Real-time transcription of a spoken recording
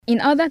in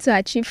order to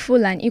achieve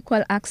full and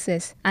equal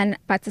access and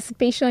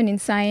participation in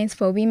science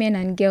for women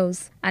and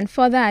girls, and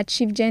further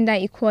achieve gender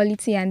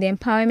equality and the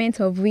empowerment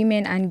of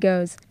women and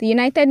girls, the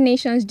United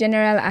Nations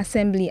General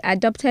Assembly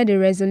adopted a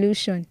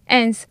resolution,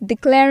 hence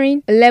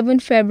declaring 11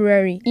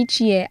 February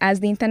each year as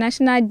the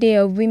International Day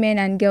of Women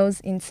and Girls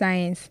in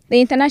Science.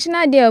 The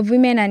International Day of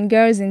Women and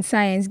Girls in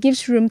Science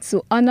gives room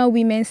to honor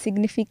women's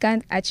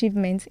significant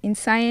achievements in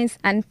science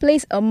and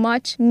place a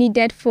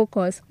much-needed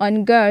focus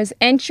on girls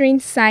entering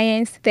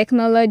science,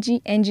 technology,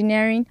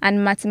 engineering,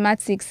 and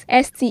mathematics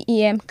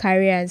 (STEM)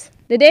 careers.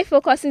 The day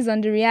focuses on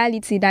the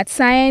reality that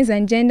science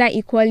and gender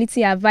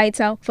equality are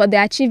vital for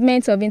the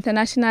achievement of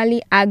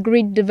internationally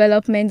agreed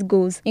development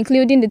goals,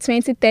 including the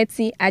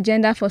 2030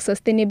 Agenda for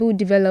Sustainable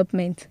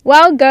Development.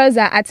 While girls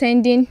are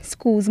attending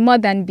schools more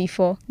than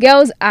before,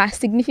 girls are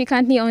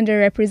significantly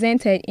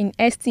underrepresented in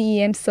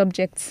STEM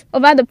subjects.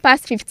 Over the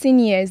past 15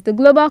 years, the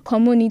global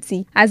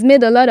community has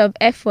made a lot of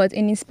effort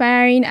in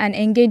inspiring and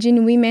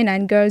engaging women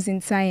and girls in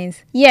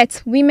science.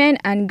 Yet, women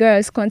and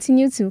girls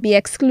continue to be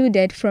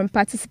excluded from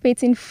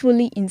participating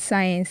fully in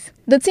science.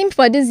 The theme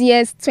for this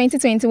year's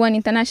 2021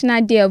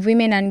 International Day of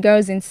Women and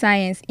Girls in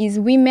Science is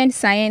Women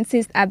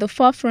Scientists at the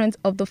Forefront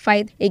of the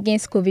Fight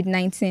Against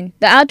COVID-19.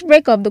 The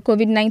outbreak of the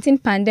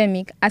COVID-19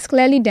 pandemic has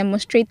clearly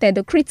demonstrated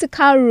the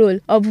critical role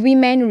of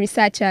women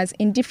researchers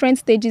in different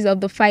stages of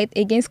the fight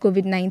against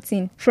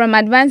COVID-19, from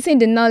advancing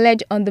the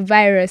knowledge on the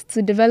virus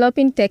to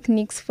developing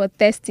techniques for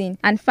testing,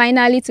 and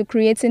finally to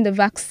creating the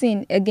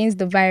vaccine against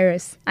the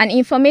virus. An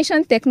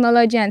information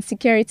technology and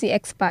security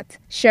expert,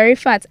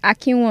 Sherifat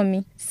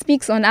Akinwumi,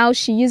 speaks on how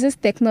she uses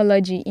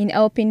technology in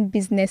helping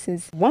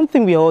businesses. One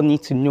thing we all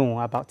need to know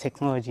about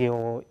technology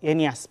or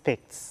any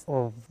aspects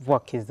of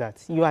work is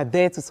that you are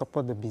there to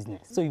support the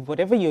business. So if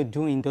whatever you're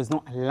doing does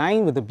not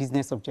align with the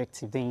business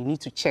objective, then you need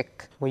to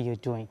check what you're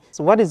doing.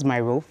 So what is my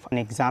role? For an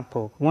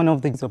example, one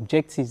of the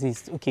objectives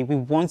is, okay, we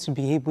want to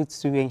be able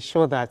to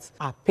ensure that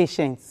our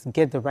patients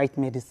get the right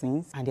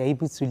medicines and they're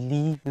able to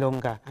live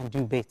longer and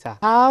do better.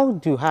 How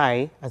do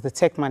I, as the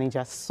tech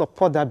manager,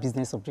 support that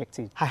business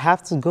objective? I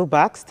have to go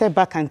back, step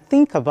back and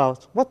think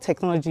about what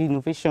technology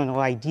innovation or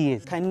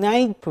ideas can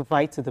I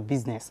provide to the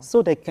business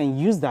so they can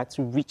use that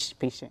to reach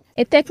patients.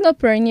 A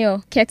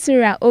technopreneur,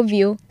 Ketura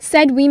Ovio,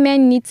 said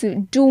women need to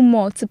do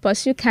more to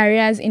pursue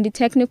careers in the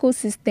technical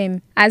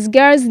system, as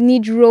girls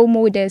need role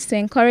models to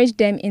encourage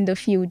them in the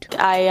field.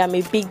 I am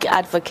a big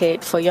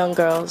advocate for young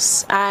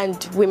girls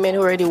and women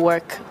who already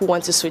work who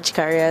want to switch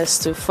careers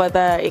to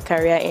further a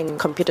career in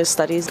computer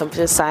studies,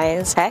 computer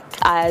science, tech.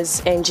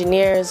 As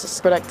engineers,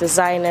 product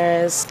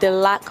designers, the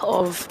lack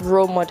of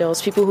role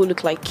models, people who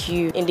look like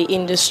you in the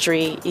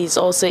industry, is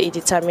also a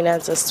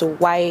determinant as to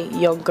why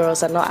young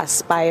girls are not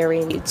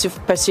aspiring to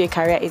pursue a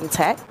career in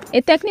tech.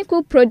 A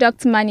technical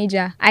product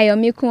manager,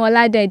 Ayomikun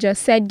Oladejo,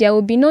 said there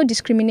will be no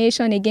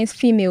discrimination against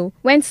female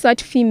when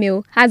such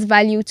female has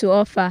value to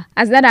offer,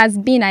 as that has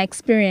been our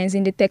experience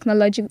in the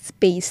technology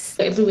space.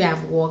 Everywhere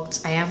I've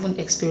worked, I haven't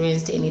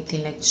experienced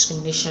anything like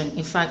discrimination.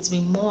 In fact, it's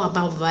been more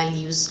about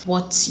values,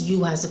 what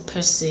you as a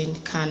person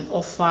can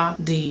offer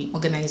the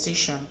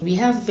organization. We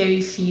have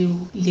very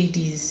few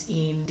ladies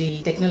in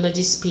the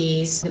technology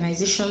space.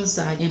 Organizations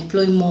that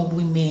employ more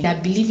women,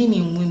 that believing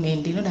in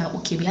women, they know that,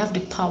 okay, we have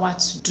the power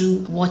to do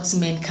what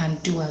men can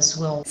do as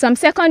well. Some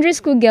secondary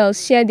school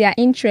girls share their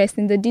interest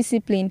in the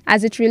discipline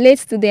as it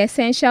relates to the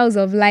essentials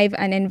of life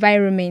and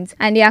environment,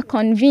 and they are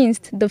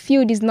convinced the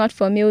field is not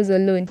for males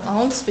alone. I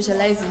want to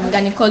specialize in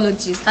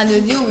gynecology and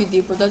they deal with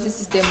the reproductive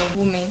system of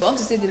women. I want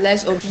to save the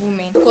lives of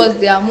women because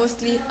they are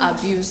mostly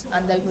abused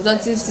and the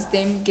reproductive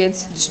system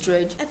gets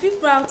destroyed. I feel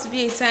proud to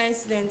be a science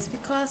student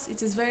because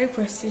it is very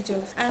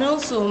prestigious, and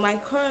also my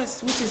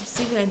course, which is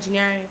civil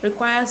engineering,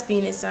 requires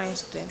being a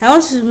science student. I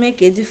want to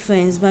make a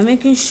difference by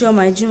making sure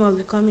my dream of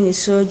becoming a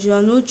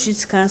surgeon who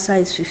treats cancer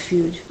is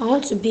fulfilled. I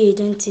want to be a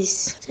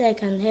dentist so I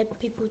can help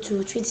people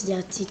to treat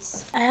their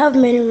teeth. I have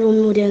many role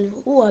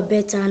models who are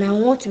better and I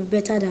want to be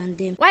better than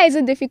them. Why is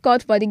it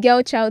difficult for the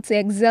girl child to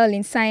excel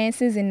in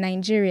sciences in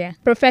Nigeria?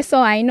 Professor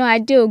Aino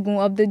Adeogun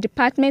of the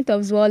Department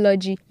of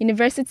Zoology,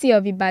 University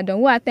of Ibadan,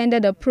 who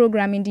attended a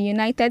program in the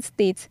United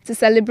States to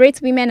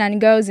celebrate women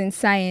and girls in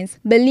science,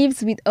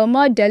 believes with a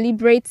more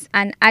deliberate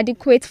and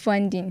adequate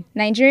funding,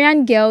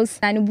 Nigerian girls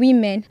and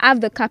women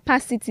have the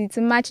capacity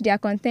to match their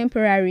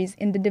contemporaries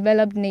in the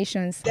developed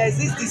nations. There is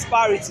this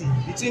disparity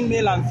between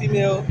male and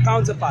female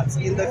counterparts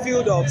in the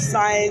field of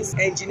science,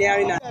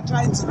 engineering. What we are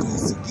trying to do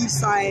is to give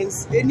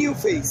science a new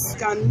face,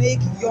 can make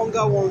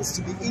younger ones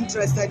to be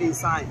interested in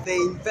science. The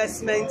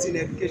investment in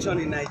education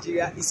in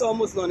Nigeria is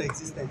almost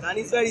non-existent, and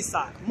it's very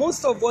sad.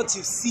 Most of what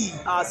you see,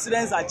 our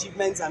students'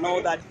 achievements and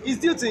all that, is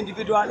due to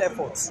individual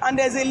efforts, and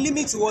there's a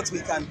limit to what we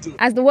can do.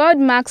 As the world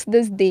marks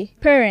this day,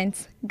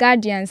 parents,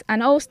 guardians,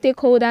 and all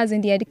stakeholders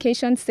in the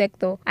education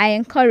sector are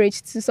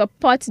encouraged to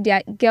support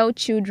their girl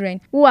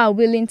children who are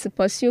willing to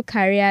pursue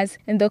careers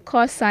in the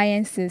core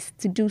sciences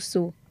to do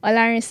so.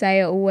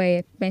 Olarinsayo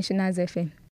Uweye, Pensioners FM.